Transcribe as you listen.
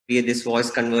create this voice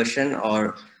conversion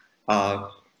or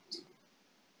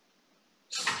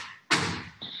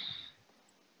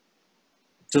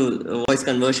to voice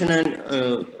conversion,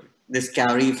 and this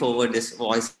carry forward this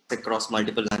voice across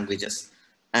multiple languages.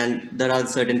 And there are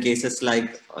certain cases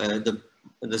like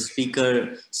the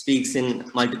speaker speaks in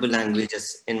multiple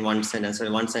languages in one sentence. So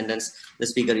in one sentence, the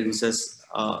speaker uses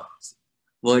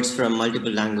words from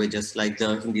multiple languages, like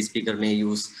the Hindi speaker may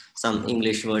use some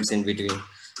English words in between.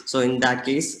 So in that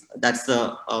case, that's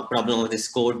the problem of this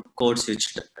code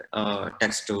switch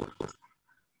text to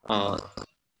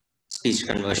speech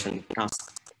conversion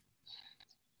task.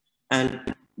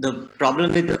 And the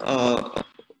problem with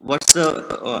what's the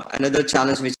another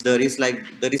challenge which there is,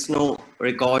 like there is no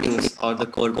recordings or the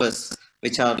corpus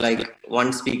which are like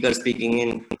one speaker speaking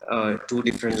in two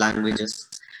different languages.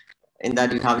 In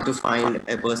that, you have to find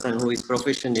a person who is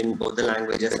proficient in both the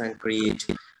languages and create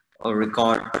or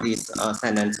record these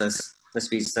sentences, the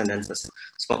speech sentences,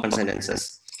 spoken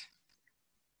sentences.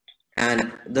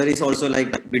 And there is also,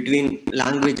 like between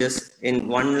languages, in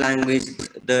one language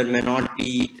there may not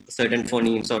be certain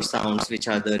phonemes or sounds which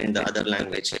are there in the other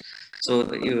language. So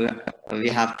we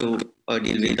have to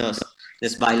deal with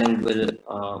this bilingual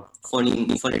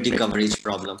phonetic coverage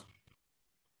problem.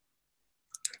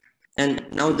 And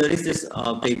now there is this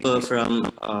paper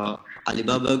from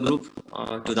Alibaba Group,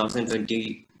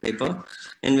 2020 paper,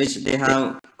 in which they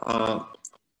have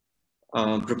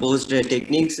proposed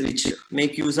techniques which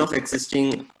make use of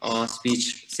existing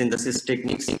speech synthesis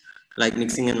techniques, like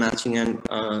mixing and matching and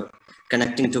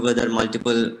connecting together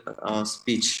multiple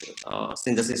speech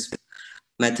synthesis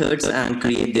methods, and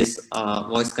create this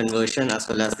voice conversion as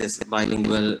well as this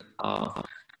bilingual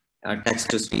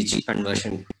text-to-speech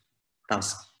conversion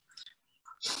task.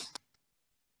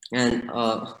 And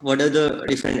what are the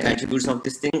different attributes of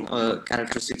this thing?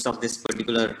 Characteristics of this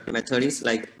particular method is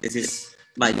like this is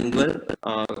bilingual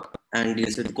and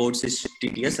deals with code switch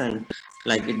TTS, and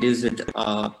like it deals with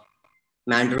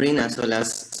Mandarin as well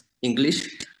as English,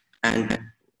 and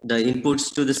the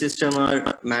inputs to the system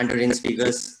are Mandarin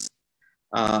speakers,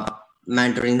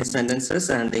 Mandarin sentences,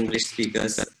 and the English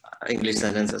speakers, English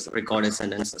sentences, recorded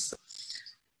sentences.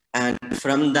 And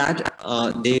from that,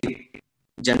 they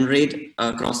generate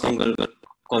a cross-lingual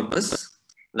corpus,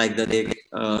 like they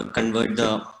convert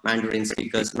the Mandarin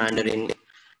speakers, Mandarin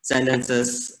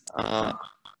sentences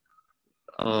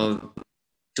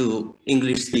to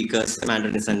English speakers,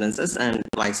 Mandarin sentences, and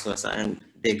vice versa, and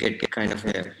they get kind of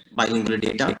a bilingual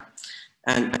data.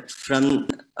 And from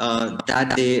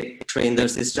that, they train their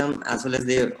system, as well as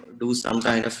they do some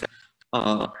kind of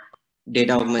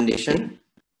data augmentation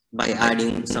by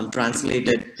adding some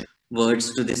translated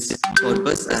words to this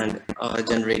corpus and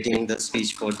generating the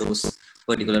speech for those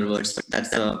particular words. That's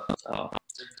the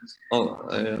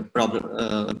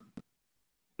problem.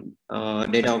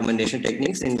 Data augmentation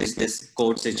techniques in which this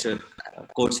code switch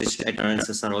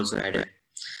utterances are also added.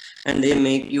 And they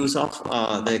make use of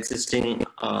the existing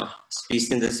speech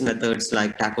synthesis methods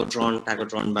like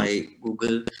Tacotron by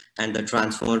Google, and the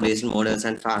transformer-based models,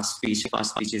 and fast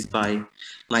speech is by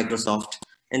Microsoft.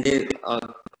 And they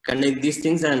connect these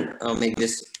things and make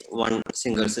this one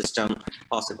single system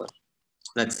possible.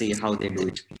 Let's see how they do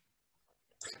it.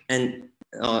 And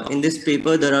in this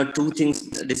paper, there are two things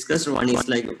discussed. One is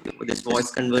like this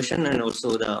voice conversion, and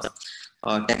also the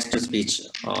text-to-speech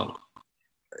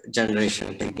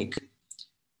generation technique.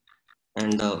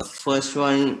 And the first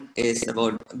one is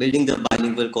about building the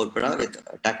bilingual corpora with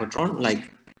Tacotron.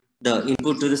 Like the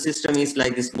input to the system is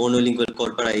like this monolingual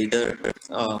corpora, either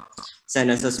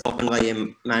sentences spoken by a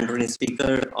Mandarin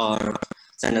speaker or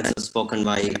sentences spoken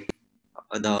by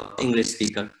the English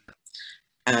speaker.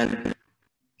 And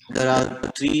there are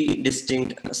three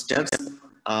distinct steps.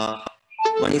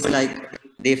 One is like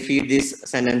they feed these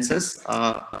sentences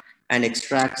and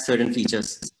extract certain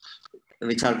features,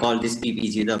 which are called this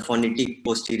PPG, the phonetic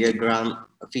posterior gram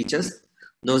features.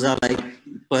 Those are like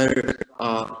per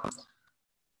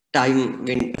time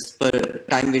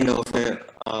window of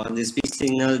the speech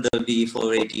signal, there will be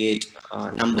 488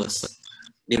 numbers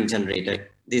being generated.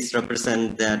 These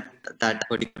represent that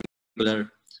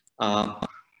particular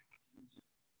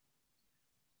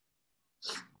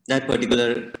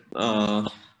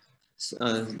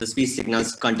the speech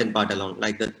signals content part alone.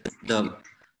 Like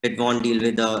it won't deal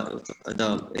with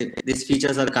these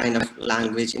features are kind of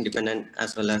language independent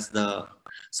as well as the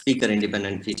speaker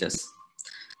independent features.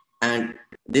 And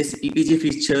these PPG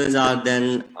features are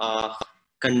then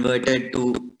converted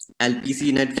to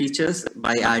LPC net features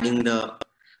by adding the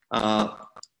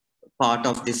part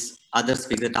of this other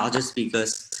speaker, target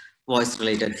speakers, voice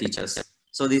related features.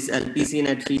 So these LPC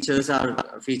net features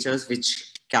are features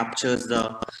which captures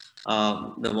the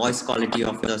voice quality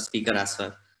of the speaker as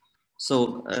well.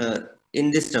 So in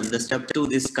this step, the step 2,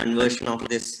 this conversion of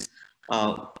this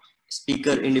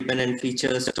speaker independent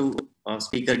features to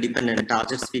speaker dependent,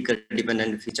 target speaker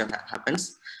dependent feature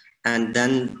happens. And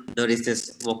then there is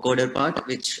this vocoder part,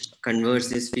 which converts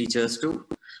these features to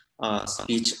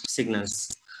speech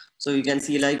signals. So you can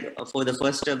see, like, for the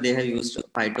first step, they have used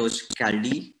PyTorch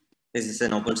CalD. This is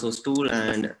an open source tool,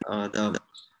 and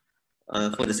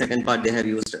for the second part, they have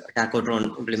used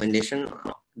Tacotron implementation.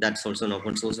 That's also an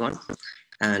open source one.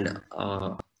 And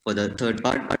for the third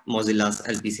part, Mozilla's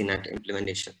LPCnet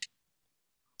implementation.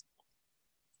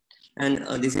 And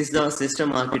this is the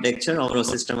system architecture, overall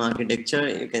system architecture.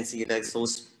 You can see, like,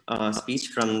 source speech.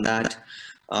 From that,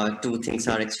 two things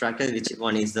are extracted, which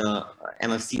one is the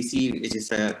MFCC, which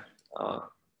is a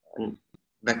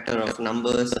vector of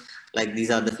numbers. Like,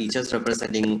 these are the features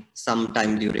representing some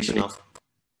time duration of,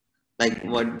 like,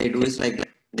 what they do is, like,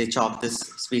 they chop this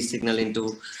speech signal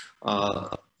into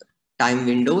time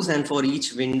windows, and for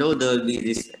each window there will be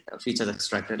this feature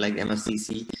extracted, like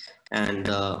MFCC and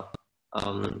the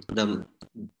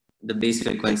base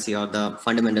frequency or the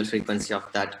fundamental frequency of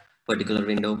that particular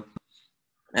window.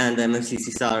 And the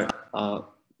MFCCs are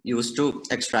used to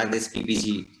extract this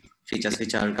PPG features,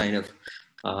 which are kind of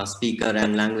speaker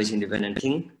and language independent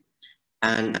thing.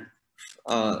 And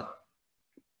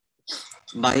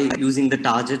by using the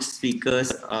target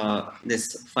speakers,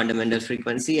 this fundamental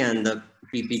frequency and the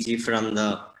PPG from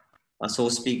the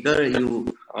source speaker,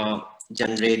 you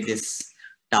generate this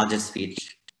target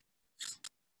speech.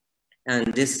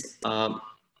 And this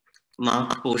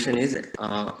marked portion is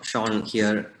shown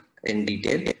here in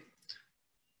detail.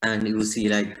 And you see,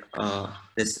 like,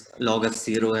 this log of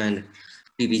 0 and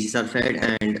PPGs are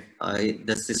fed, and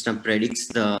the system predicts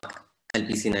the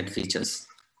LPCnet features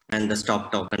and the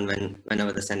stop token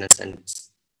whenever the sentence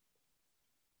ends.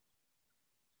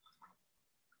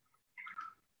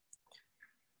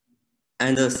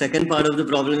 And the second part of the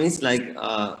problem is, like,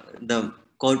 the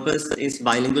corpus is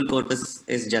bilingual corpus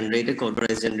is generated, corpora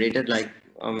is generated, like,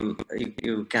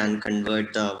 you can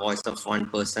convert the voice of one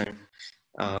person.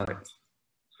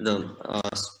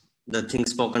 The thing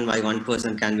spoken by one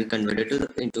person can be converted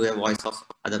into a voice of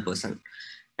other person.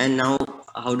 And now,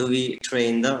 how do we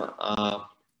train the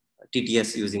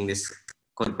TTS using this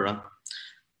corpora?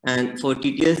 And for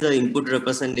TTS, the input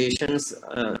representations,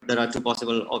 there are two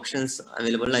possible options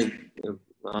available, like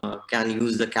can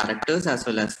use the characters as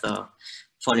well as the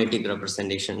phonetic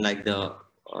representation, like the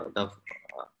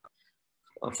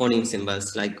phoneme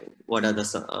symbols, like what are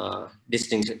the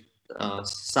distinct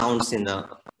sounds in the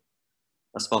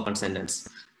spoken sentence.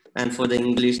 And for the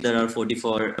English, there are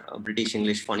 44 British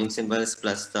English phoneme symbols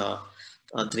plus the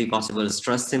 3 possible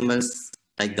stress symbols,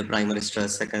 like the primary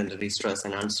stress, secondary stress,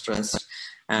 and unstressed.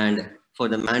 And for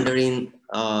the Mandarin,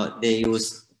 they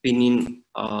use pinyin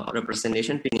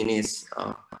representation. Pinyin is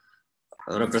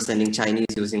representing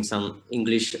Chinese using some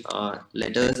English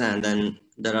letters, and then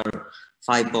there are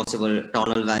 5 possible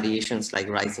tonal variations, like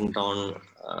rising tone,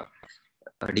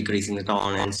 decreasing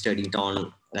tone, and steady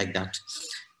tone, like that.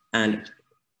 And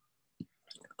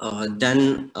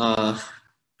then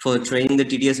for training the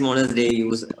TTS models, they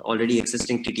use already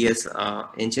existing TTS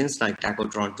engines like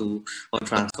Tacotron 2 or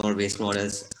transformer based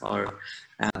models or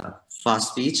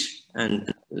fast speech.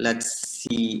 And let's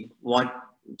see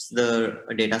what's the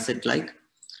data set like.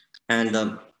 And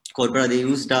the corpora they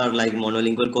used are like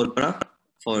monolingual corpora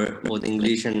for both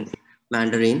English and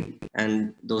Mandarin,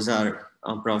 and those are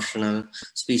professional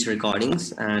speech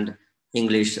recordings. And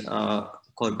English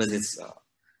corpus is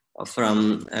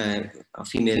from a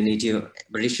female native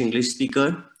British English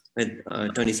speaker with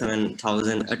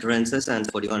 27,000 utterances and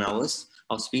 41 hours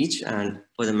of speech. And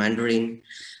for the Mandarin,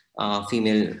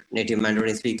 female native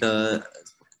Mandarin speaker,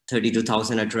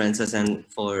 32,000 utterances and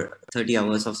for 30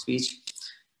 hours of speech.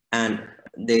 And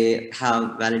they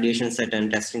have validation set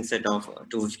and testing set of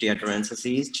 250 utterances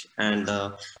each. And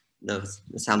the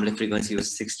sampling frequency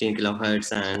used 16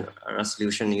 kilohertz and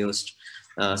resolution used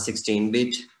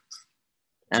 16-bit.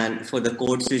 And for the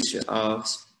code switch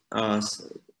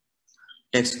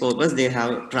text corpus, they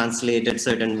have translated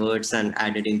certain words and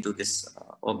added into this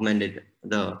augmented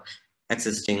the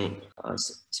existing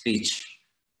speech.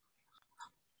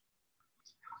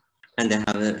 And they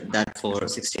have that for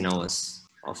 16 hours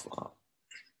of.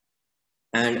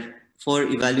 And for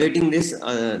evaluating this,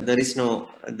 there is no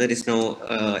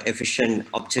efficient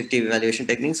objective evaluation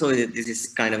technique. So this is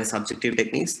kind of a subjective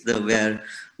techniques where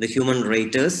the human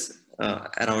raters,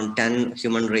 around 10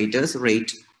 human raters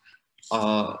rate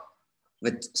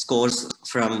with scores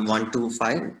from 1 to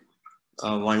 5.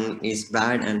 1 is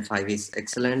bad and 5 is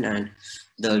excellent, and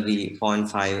there will be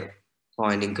 0.5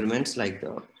 point increments like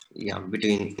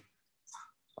between,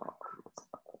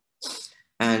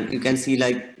 and you can see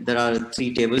like there are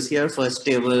 3 tables here. First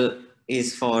table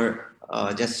is for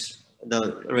just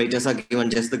the raters are given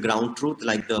just the ground truth,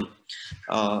 like the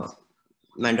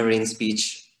Mandarin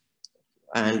speech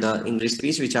and the English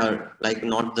speech, which are like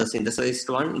not the synthesized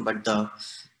one, but the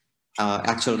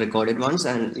actual recorded ones.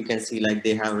 And you can see like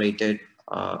they have rated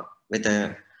with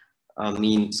a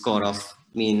mean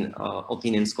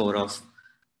opinion score of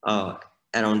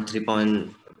around 3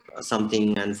 point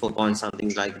something and 4 point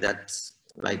something, like that.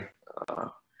 Like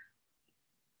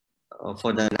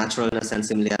for the naturalness and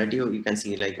similarity, you can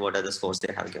see like what are the scores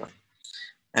they have given.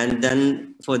 And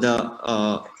then for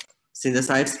the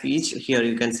synthesized speech, here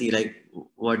you can see like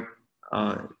what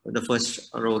the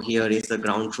first row here is the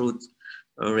ground truth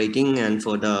rating, and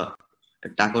for the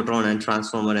tachotron and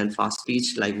transformer and fast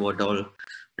speech, like what all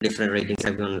different ratings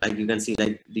have given. Like you can see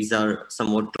like these are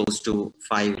somewhat close to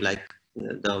 5, like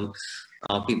the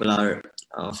people are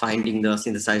finding the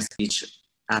synthesized speech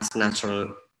as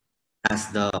natural as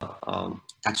the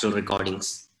actual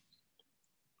recordings.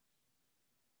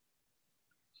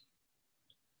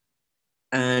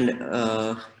 And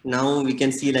now we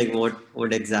can see like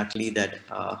what exactly that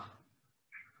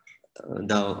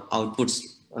the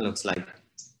outputs looks like.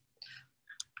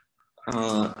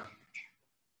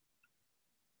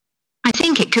 I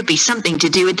think it could be something to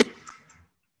do with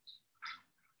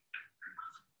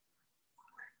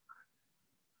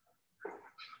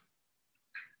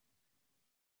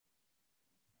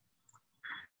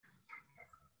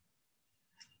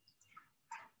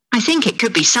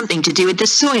the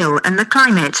soil and the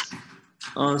climate.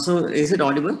 So is it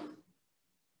audible?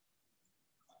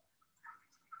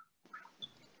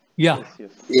 Yeah.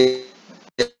 Yes.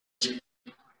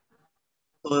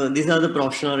 So these are the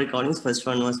professional recordings. First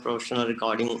one was professional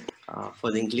recording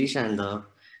for the English and the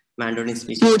Mandarin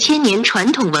speech. 5000年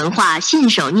传统文化信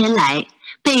手拈来，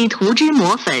被涂脂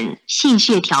抹粉，戏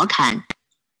谑调侃。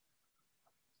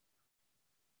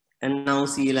 And now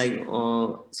see like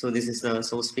so this is the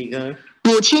source speaker.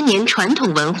 5000年传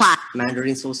统文化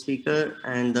Mandarin source speaker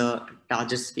and the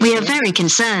target speaker. We are very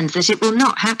concerned that it will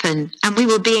not happen, and we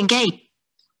will be engaged.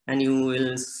 And you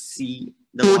will see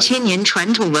the 5000年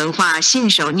传统文化信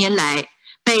手拈来，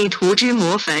被涂脂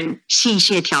抹粉，戏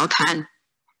谑调侃。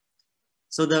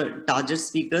 So the target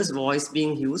speaker's voice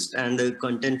being used and the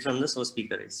content from the source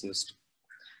speaker is used.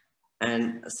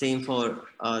 And same for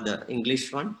the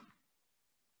English one.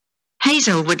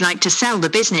 Hazel would like to sell the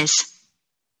business.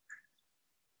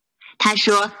 他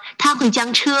说他会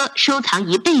将车收藏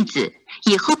一辈子，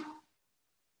以后。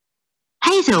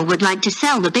Hazel would like to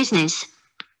sell the business.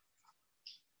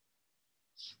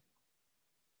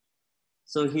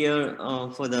 So here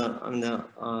for the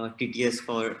TTS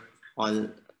for all.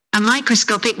 A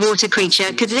microscopic water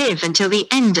creature could live until the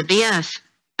end of the earth.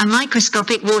 A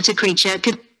microscopic water creature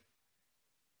could.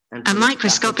 A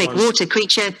microscopic water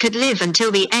creature could live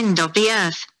until the end of the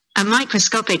earth. A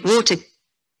microscopic water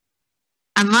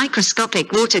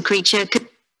creature could.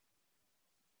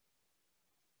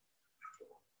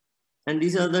 And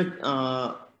these are the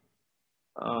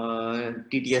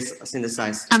TTS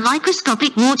synthesized. A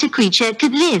microscopic water creature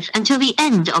could live until the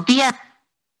end of the earth.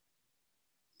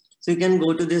 So you can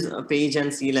go to this page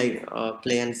and see like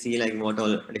play and see like what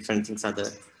all different things are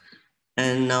there.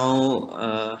 And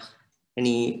now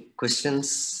any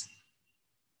questions?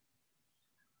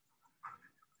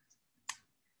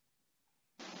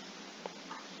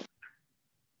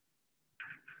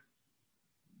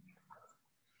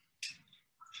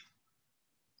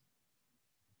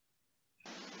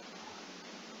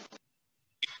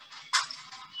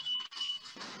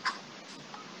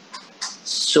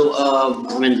 So,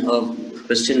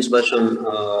 questions was on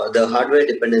the hardware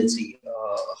dependency.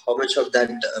 How much of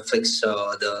that affects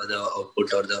the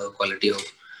output or the quality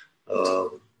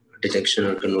of detection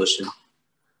or conversion?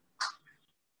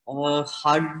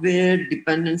 Hardware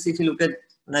dependency, if you look at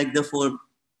like the for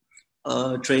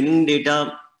training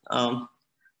data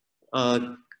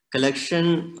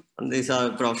collection, these are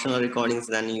professional recordings,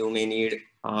 then you may need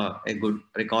a good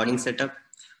recording setup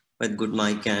with good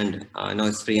mic and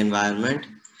noise-free environment.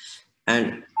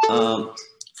 And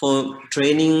for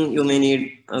training, you may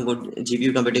need a good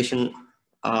GPU computation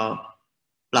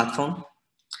platform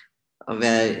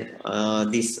where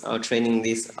training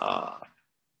these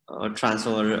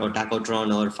transformer or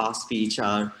tachotron or fast speech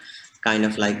are kind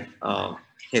of like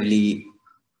heavily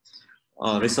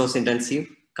resource intensive,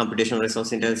 computational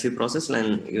resource intensive process,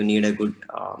 and you need a good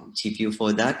GPU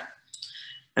for that.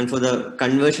 And for the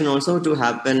conversion also to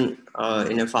happen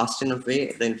in a fast enough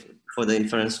way, then for the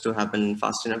inference to happen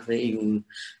fast enough way, you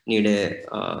need a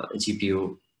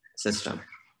GPU system.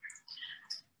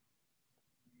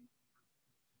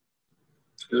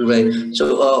 Right.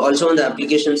 So also on the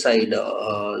application side,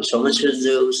 so much as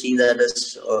you see that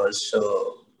as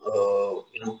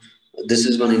this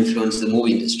is going to influence the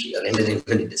movie industry or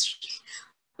entertainment industry,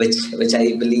 which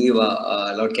I believe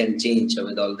a lot can change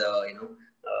with all the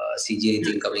CGI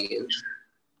thing coming in.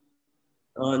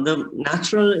 The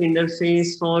natural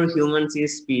interface for humans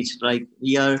is speech. Like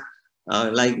we are,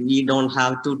 we don't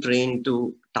have to train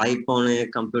to type on a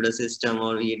computer system,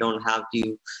 or we don't have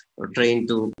to train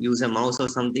to use a mouse or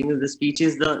something. The speech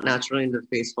is the natural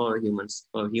interface for humans,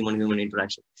 for human-human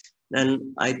interaction.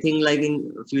 Then I think like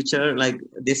in future, like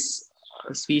this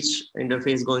speech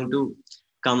interface going to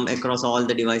come across all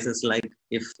the devices. Like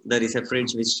if there is a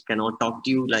fridge which cannot talk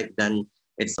to you, like then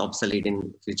it's obsolete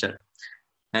in future.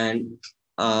 And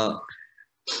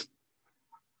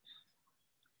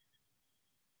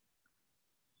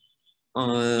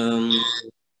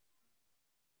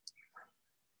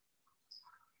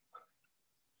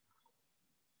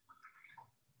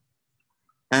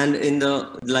and in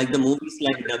the movies,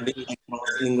 like dubbing, like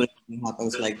cross-lingual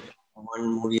happens, like one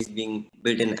movie is being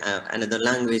built in another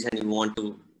language, and you want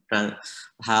to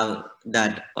have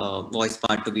that voice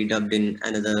part to be dubbed in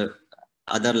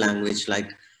other language. Like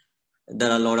there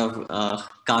are a lot of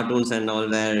cartoons and all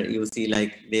where you see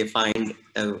like they find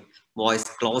a voice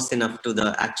close enough to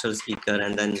the actual speaker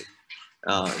and then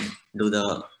do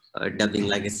the dubbing.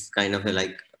 Like it's kind of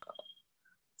a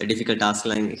difficult task.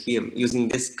 Like here, using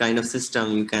this kind of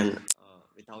system, you can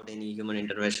without any human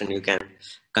intervention, you can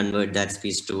convert that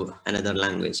speech to another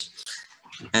language.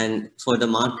 And for the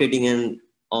marketing and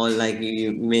all, like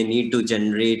you may need to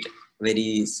generate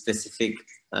very specific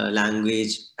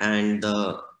language and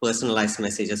the personalized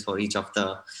messages for each of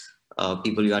the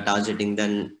people you are targeting.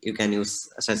 Then you can use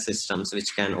such systems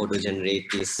which can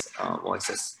auto-generate these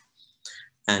voices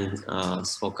and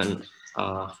spoken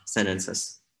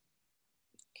sentences.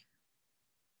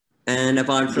 And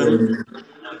apart from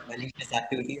malicious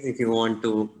activities, if you want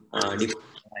to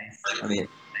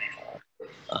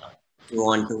you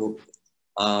want to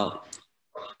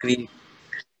create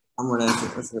someone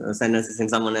else's sentences in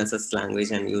someone else's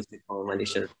language and use it for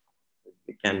malicious,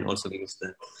 it can also be used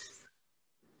there.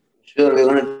 Sure, we're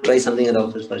going to try something at the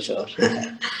office for sure.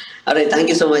 All right, thank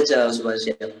you so much, Subhash.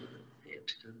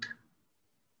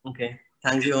 Okay,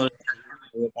 thank you all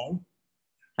for your time.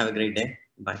 Have a great day.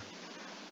 Bye.